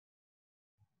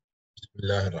بسم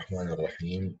الله الرحمن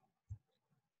الرحيم.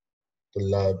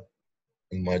 طلاب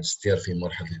الماجستير في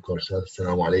مرحلة الكورسات،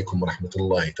 السلام عليكم ورحمة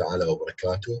الله تعالى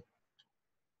وبركاته.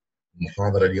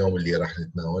 المحاضرة اليوم اللي راح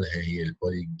نتناولها هي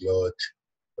البوليجلوت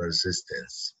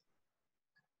persistence.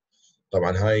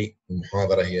 طبعا هاي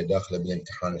المحاضرة هي داخلة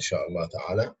بالامتحان إن شاء الله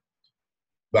تعالى،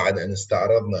 بعد أن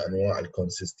استعرضنا أنواع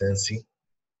الكونسستنسي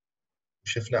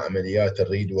وشفنا عمليات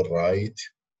الريد والرايت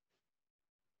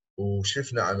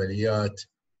وشفنا عمليات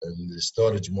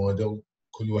الستورج موديل،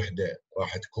 كل وحدة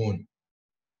راح تكون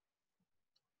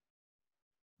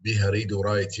بيها ريد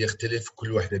ورايت يختلف،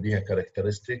 كل واحدة بيها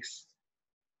كاركترستكس.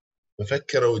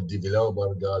 ففكروا الديفلوبر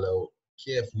قالوا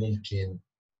كيف ممكن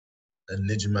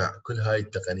أن نجمع كل هاي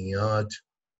التقنيات،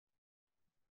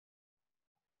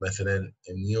 مثلا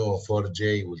النيو 4J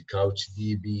والكاوتش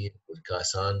دي بي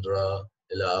والكاساندرا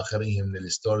إلى آخره من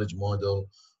الستورج موديل،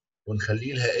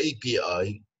 ونخلي لها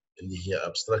API اللي هي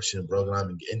Abstraction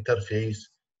Programming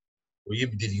Interface،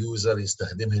 ويبدي اليوزر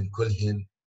يستخدمهن كلهن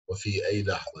وفي أي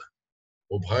لحظة.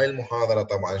 وبهاي المحاضرة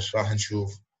طبعا ايش راح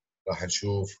نشوف؟ راح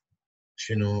نشوف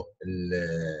شنو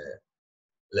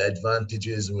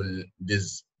الادفانتجز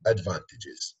والديز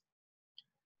ادفانتجز.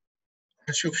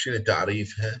 نشوف شنو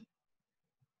تعريفها.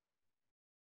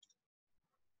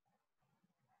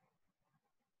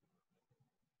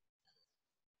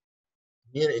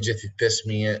 منين اجت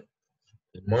التسميه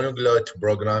المونوجلوت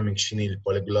بروجرامينج؟ شنو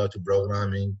البوليجلوت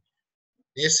بروجرامينج؟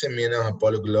 ليش سميناها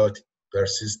بوليجلوت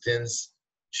بيرسيستنس؟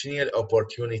 شنو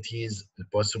الاوبورتونيتيز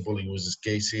البوسيبل يوز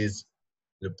كيسز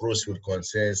البروس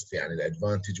والكونسيست، يعني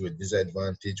الادفانتج والديز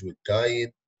ادفانتج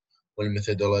والتايد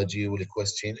والميثودولوجي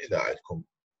والكويستشن اذا عندكم.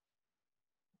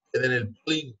 اذا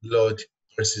البوليجلوت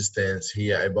persistence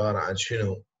هي عباره عن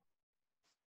شنو؟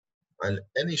 عن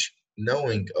any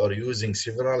knowing or using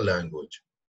several language,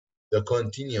 the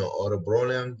continue or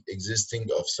prolonged existing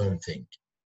of something.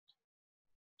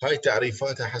 هاي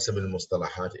تعريفاتها حسب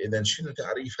المصطلحات. إذا شنو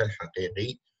تعريفها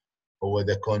الحقيقي؟ هو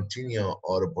the continue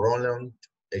or prolonged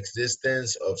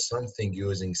existence of something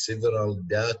using several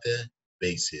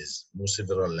databases، مو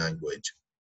several language.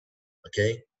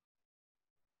 اوكي؟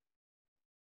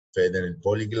 فإذا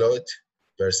البوليجلوت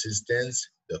persistence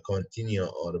the continue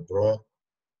or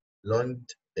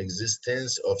prolonged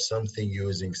existence of something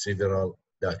using several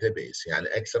database، يعني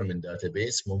أكثر من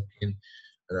database ممكن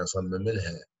أنا أصمم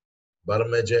لها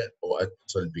برمجة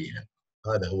وأتصل بها.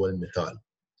 هذا هو المثال.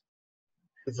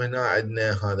 شوف هنا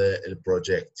عندنا هذا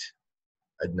البروجكت،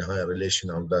 عندنا هاي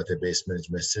Relational Database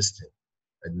Management System،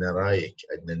 عندنا رايك،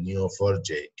 عندنا نيو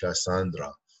 4J،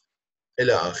 كاساندرا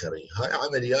إلى آخره. هاي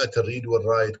عمليات الريد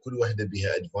والرايت كل واحدة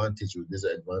بها أدفانتج وديز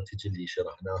أدفانتج اللي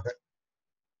شرحناها.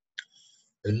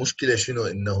 المشكلة شنو؟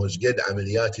 إنه شقد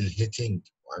عمليات الهيتنج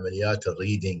وعمليات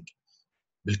الريدنج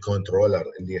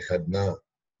بالكنترولر اللي أخذناه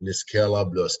السكيل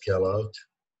اب لو سكيل اوت.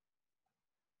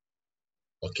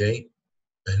 اوكي،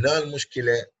 هنا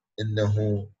المشكله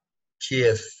انه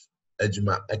كيف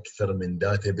اجمع اكثر من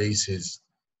داتابيسز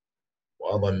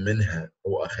واضمنها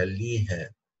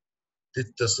واخليها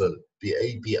تتصل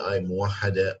باي بي اي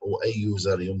موحده واي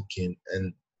يوزر يمكن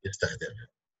ان يستخدمها.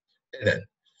 اذا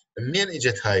منين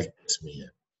اجت هاي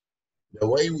التسميه؟ The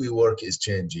way we work is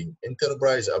changing.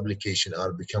 Enterprise applications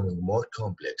are becoming more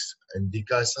complex. عندي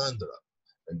كاساندرا،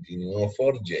 عندي نيو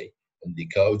 4J، عندي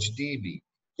كاوتش دي بي،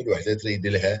 كل وحده تريد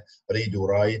لها ريد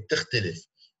ورايت تختلف،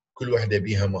 كل وحده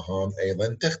بيها مهام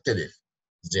ايضا تختلف.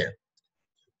 زين،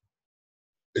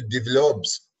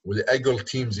 الديفلوبز والاجل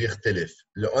تيمز يختلف،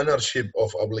 الاونر شيب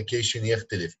اوف ابلكيشن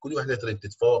يختلف، كل وحده تريد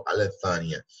تتفوق على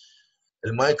الثانيه.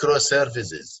 المايكرو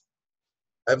سيرفيسز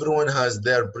everyone has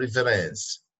their preference,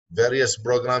 various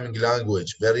programming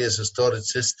language, various storage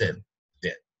system.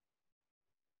 Then,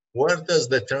 where does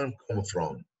the term come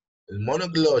from?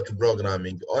 Monoglot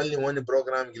programming, only one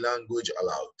programming language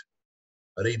allowed.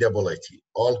 Readability,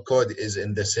 all code is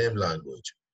in the same language.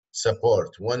 Support,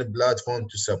 one platform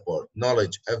to support.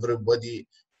 Knowledge, everybody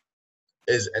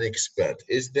is an expert.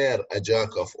 Is there a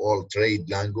jack of all trade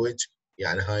language?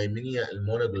 يعني هاي من هي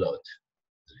المونوجلوت.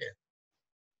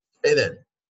 إذن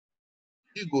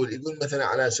يقول مثلا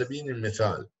على سبيل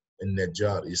المثال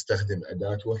النجار يستخدم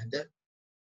أداة واحدة؟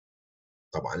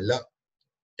 طبعا لا.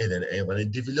 إذن أيضا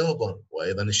الديفلوبر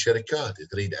وأيضا الشركات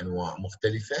تريد أنواع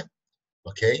مختلفة.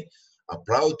 أوكي، a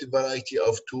broad variety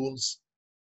of tools,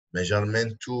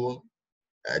 measurement tool،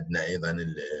 عندنا أيضا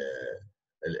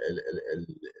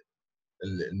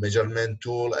الميجرمنت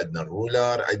تول، عندنا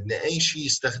الرولر، عندنا أي شيء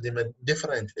يستخدمه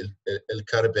different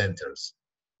الكاربنترز.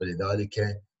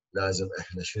 ولذلك لازم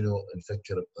احنا شنو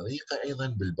نفكر بطريقه ايضا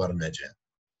بالبرمجه.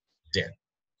 زين،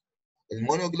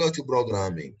 المونوجلوت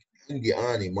بروجرامينج عندي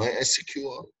اني ماي اس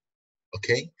كيو ال.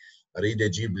 اوكي، اريد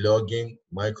اجيب لوجين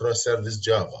مايكرو سيرفيس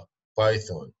جافا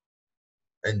بايثون،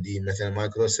 عندي مثلا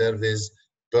مايكرو سيرفيس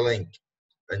بلينك،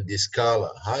 عندي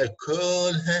سكالا، هاي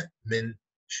كلها من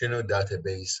شنو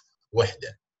داتابيس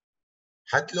وحده.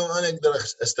 حتى لو انا اقدر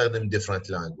استخدم different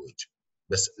language،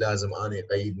 بس لازم انا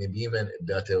يقيدني ديما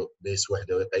الداتا بيس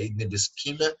وحده، ويقيدني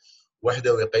بسكيما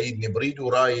وحده، ويقيدني بريد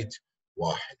ورايت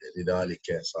واحده،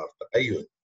 لذلك صار تقيد.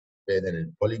 فاذا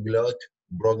البوليجلوت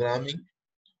programming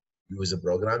use a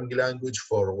programming language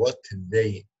for what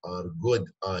they are good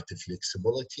at: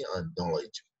 flexibility and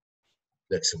knowledge.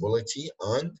 Flexibility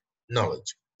and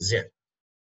knowledge. زين.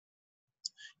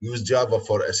 Use Java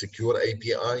for a secure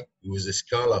API. Use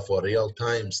Scala for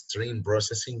real-time stream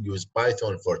processing. Use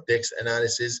Python for text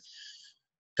analysis.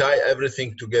 Tie everything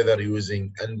together using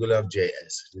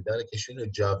AngularJS. لذلك شنو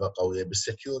جافا قوية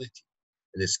بالسكيورتي.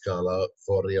 السكالا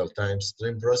for real-time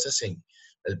stream processing.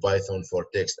 البايثون for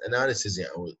text analysis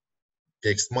يعني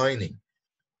text mining.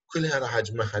 كلها راح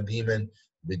اجمعها ديما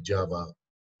بالجافا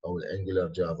او الانجلر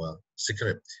جافا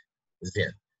سكريبت.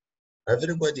 زين.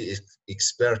 Everybody is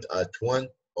expert at one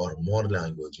or more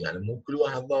language، يعني مو كل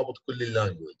واحد ضابط كل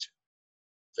اللانجوج.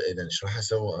 فاذا ايش راح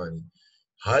اسوي اني؟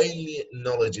 هاي اللي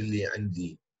النولج اللي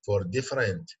عندي for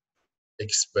different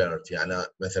expert، يعني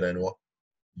مثلا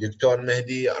دكتور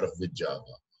مهدي يعرف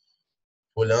بالجافا،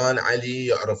 فلان علي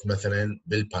يعرف مثلا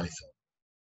بالبايثون،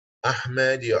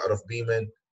 احمد يعرف بيمن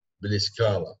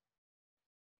بالسكالا.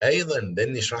 ايضا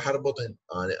لاني ايش راح اربطهن؟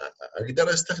 انا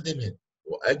اقدر استخدمهن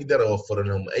واقدر اوفر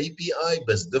لهم اي بي اي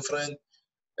بس different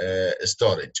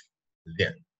ستورج.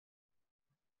 زين.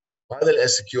 هذا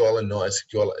الاس كيو ال، النو اس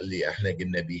كيو ال اللي احنا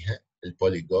قلنا بيها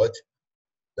البوليجوت،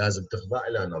 لازم تخضع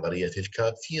الى نظريه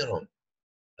الكاب ثيورم.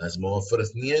 لازم اوفر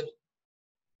اثنين،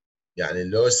 يعني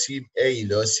لو سي اي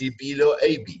لو سي بي لو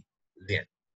اي بي. زين.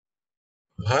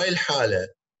 بهاي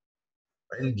الحاله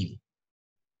عندي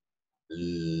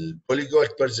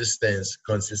البوليجوت بيرسيستنس،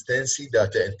 كونسستنسي،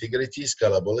 داتا انتجريتي،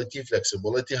 سكالابيلتي،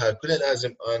 فلكسبيلتي، هاي كلها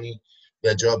لازم اني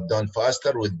the job done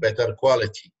faster with better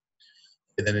quality.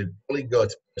 Then the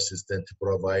polyglot persistent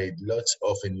provide lots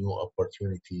of new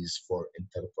opportunities for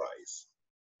enterprise.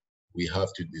 We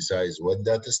have to decide what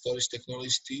data storage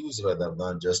technology to use rather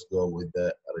than just go with the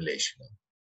relational.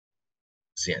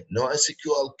 Then,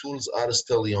 NoSQL tools are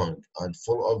still young and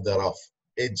full of the rough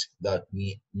edge that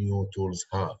new tools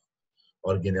have.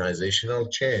 Organizational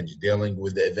change, dealing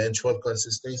with the eventual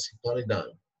consistency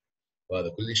paradigm. وهذا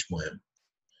كلش مهم.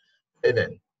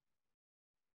 إذن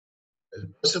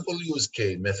possible use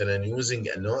case مثلا using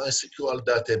a NoSQL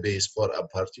database for a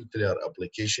particular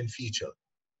application feature.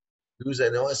 Use a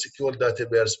NoSQL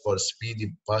database for speedy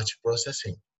batch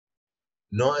processing.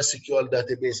 NoSQL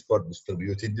database for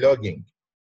distributed logging,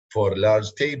 for large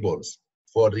tables,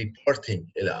 for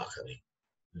reporting إلى آخره.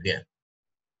 Then,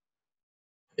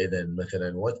 إذن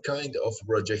مثلا what kind of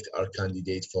project are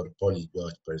candidate for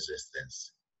polyglot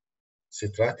persistence?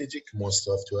 Strategic, most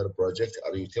software projects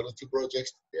are utility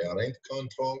projects. They aren't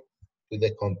control to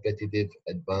the competitive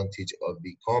advantage of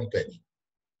the company.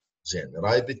 Then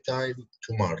rapid time to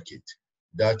market,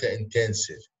 data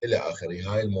intensive إلى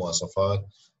آخره. هاي المواصفات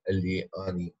اللي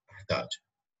أنا أحتاجها.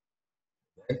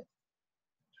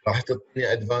 راح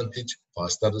تعطيني advantage: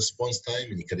 faster response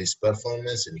time, increase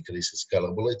performance, increase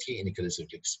scalability, increase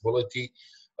flexibility,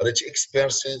 rich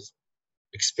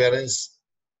experience,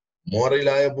 more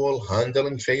reliable,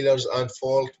 handling failures and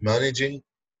fault, managing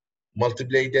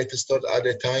multiple data stored at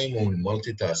a time,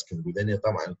 والمالتي-tasking. وذني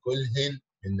طبعا كلهن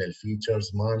من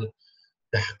الفيتشرز مال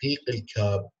تحقيق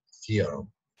الكاب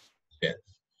ثيورم.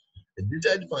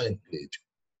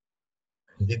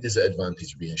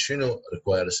 الديزادفانتج بيها شنو؟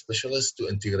 require specialists to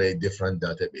integrate different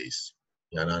database.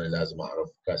 يعني انا لازم اعرف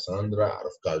كاساندرا،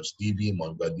 اعرف كاوتش دي بي،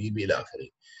 مونجو دي بي الى اخره.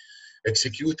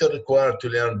 Executor required to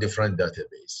learn different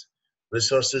database.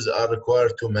 Resources are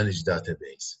required to manage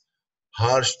database.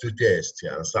 Harsh to test،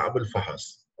 يعني صعب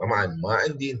الفحص. طبعا ما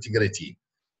عندي integrity،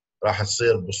 راح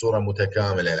تصير بصوره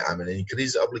متكامله العمل.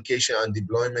 Increase application and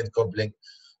deployment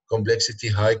complexity,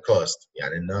 high cost،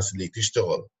 يعني الناس اللي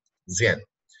تشتغل. زين.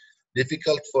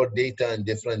 Difficult for data and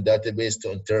different database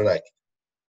to interact.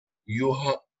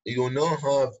 You now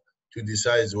have to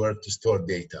decide where to store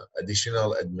data. Additional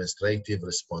administrative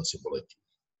responsibility.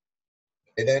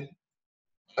 إذا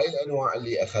هاي الأنواع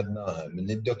اللي أخذناها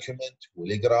من الدوكيومنت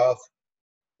والجراف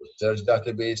والسيرش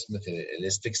داتابيس مثل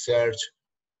الستيك سيرش،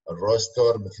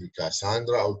 الروستر مثل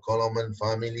كاساندرا أو كولومن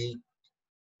فاميلي.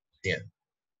 زين.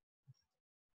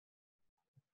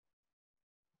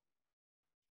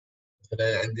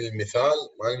 مثلا عندي المثال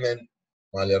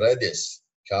مال ريديس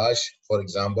كاش، for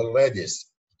example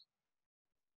ريديس.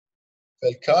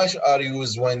 فالكاش are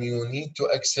used when you need to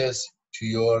access to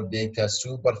your data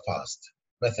super fast.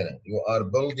 مثلا you are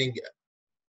building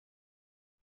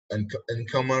an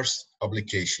e-commerce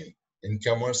application.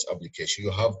 E-commerce application.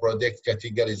 You have product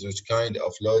categories which kind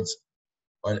of loads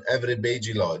on every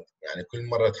page load. يعني كل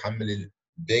مرة تحمل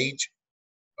البيج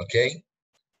اوكي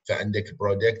فعندك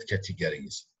product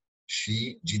categories.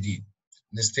 شيء جديد.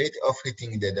 Instead of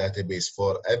hitting the database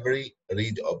for every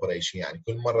read operation يعني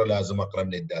كل مرة لازم أقرأ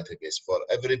من database for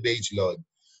every page load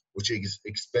which is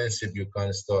expensive you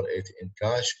can store it in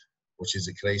cache which is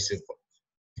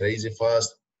crazy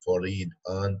fast for read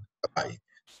and write.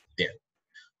 Then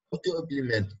how to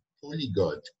implement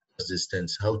polyglot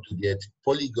persistence, how to get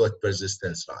polyglot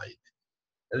persistence right.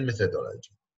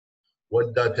 الميثودولوجي.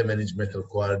 What data management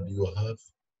required do you have?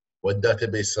 What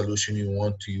database solution you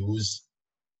want to use?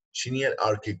 Linear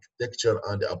architecture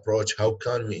and approach. How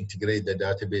can we integrate the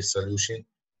database solution?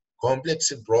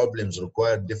 Complex problems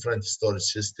require different storage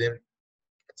system.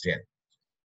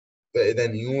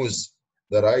 Then use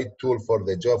the right tool for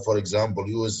the job. For example,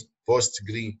 use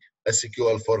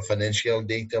PostgreSQL for financial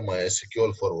data,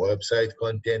 MySQL for website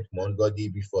content,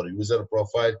 MongoDB for user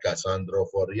profile, Cassandra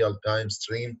for real-time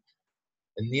stream,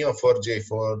 and Neo4j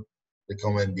for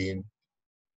recommending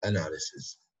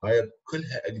analysis. هاي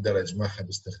كلها اقدر اجمعها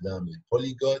باستخدام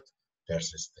البوليجلوت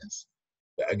persistence.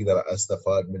 فاقدر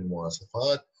استفاد من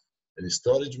مواصفات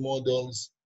الستورج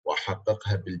مودلز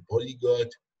واحققها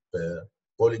بالبوليجلوت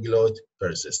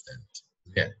persistence.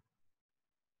 يعني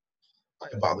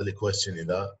هاي بعض الكويستشن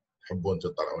اذا تحبون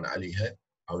تطلعون عليها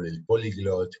حول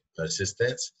البوليجلوت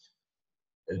persistence.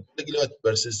 البوليجلوت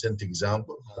persistent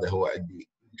example هذا هو عندي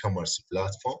e-commerce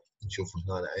platform نشوف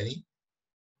هنا عيني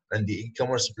عندي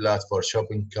e-commerce platform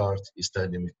shopping cart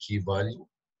يستخدم key value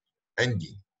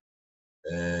عندي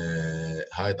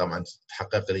هاي طبعا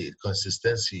تحقق لي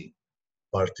consistency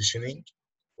partitioning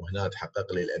وهنا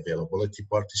تحقق لي availability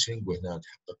partitioning وهنا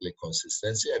تحقق لي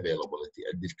consistency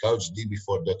availability عندي couch DB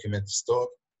for document store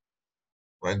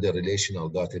وعندي relational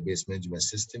database management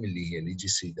system اللي هي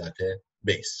legacy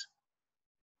database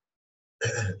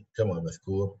كما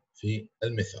مذكور في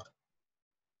المثال.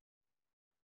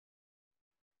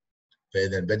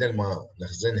 فاذا بدل ما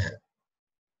نخزنها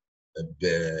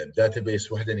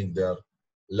بداتابيس وحده نقدر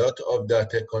lot of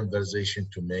data conversation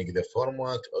to make the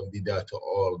format of the data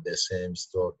all the same,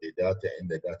 store the data in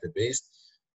the database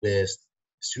best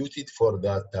suited for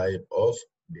that type of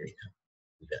data.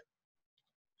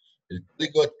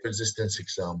 البوليجلوت persistence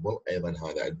example ايضا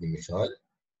هذا عندي مثال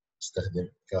استخدم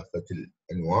كافه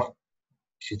الانواع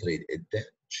شو تريد انت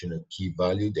شنو key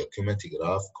value document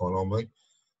graph column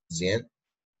زين.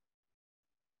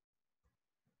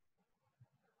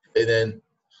 إذا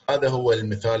هذا هو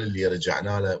المثال اللي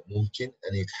رجعنا له ممكن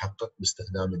أن يتحقق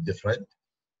باستخدام الديفرنت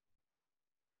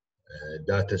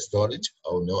داتا ستورج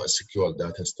أو نو SQL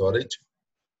داتا ستورج.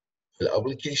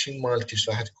 الابلكيشن مالتي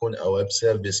راح تكون a web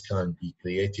service can be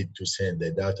created to send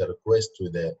the data request to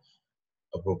the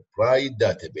appropriate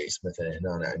database. مثلا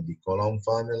هنا أنا عندي column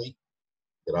family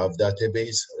graph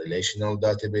database relational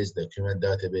database document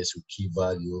database و key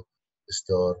value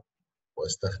store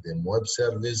واستخدم web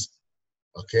service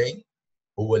اوكي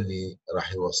هو اللي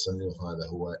راح يوصلني وهذا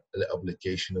هو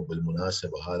الابلكيشن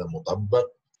وبالمناسبه هذا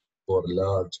مطبق for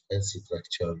large and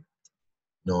structured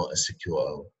no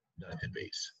SQL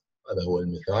database. هذا هو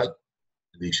المثال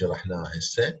اللي شرحناه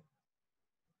هسه.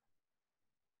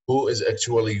 Who is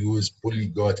actually use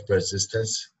polyglot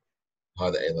persistence؟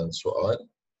 هذا ايضا سؤال.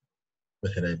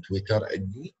 مثلا تويتر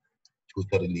عندي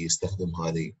تويتر اللي يستخدم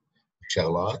هذه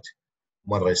الشغلات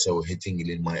مره يسوي hitting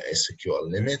للماي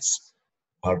SQL limits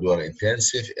hardware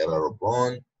intensive, error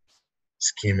prone,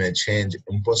 schema change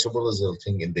impossible,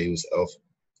 resulting in the use of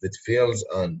fit fields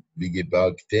and big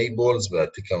tables,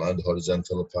 vertical and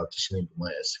horizontal partitioning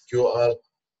MySQL,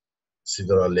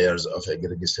 several layers of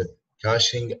aggregated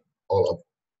caching, all of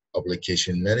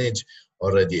application manage,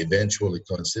 already eventually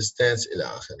consistent إلى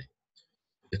آخره.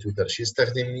 تويتر شو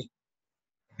يستخدمني؟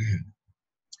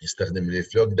 يستخدم لي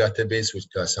فلوك داتابيس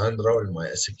والكاساندرا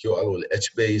والماي اس كيو ال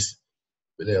والاتش بيس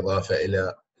بالاضافه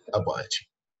الى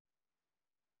اباتشي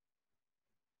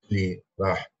اللي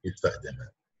راح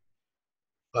يستخدمها.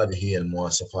 هذه هي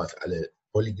المواصفات على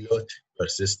polyglot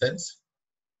persistence.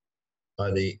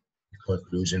 هذه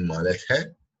الكونكلوجن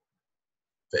مالتها.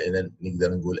 فاذا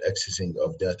نقدر نقول accessing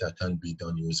of data can be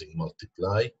done using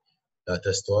multiply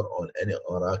data store on any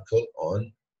Oracle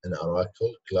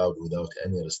cloud without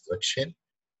any restriction.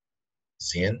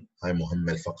 زين هاي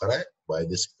مهمة الفقرة. By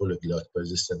this polyglot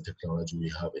persistent technology we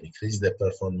have increased the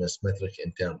performance metric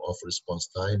in terms of response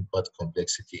time but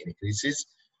complexity increases.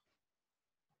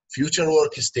 Future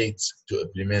work states to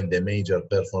implement the major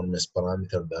performance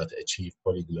parameter that achieve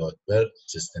polyglot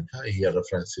persistent. هاي هي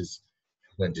الريفرنسز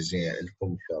احنا نجزيها لكم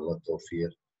ان شاء الله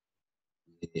التوفير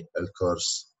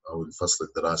الكورس او الفصل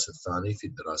الدراسي الثاني في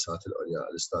الدراسات العليا.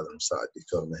 الاستاذ المساعد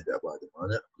الدكتور مهدي عبادي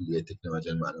مانع، كلية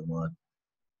تكنولوجيا المعلومات،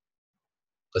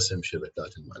 قسم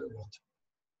شبكات المعلومات.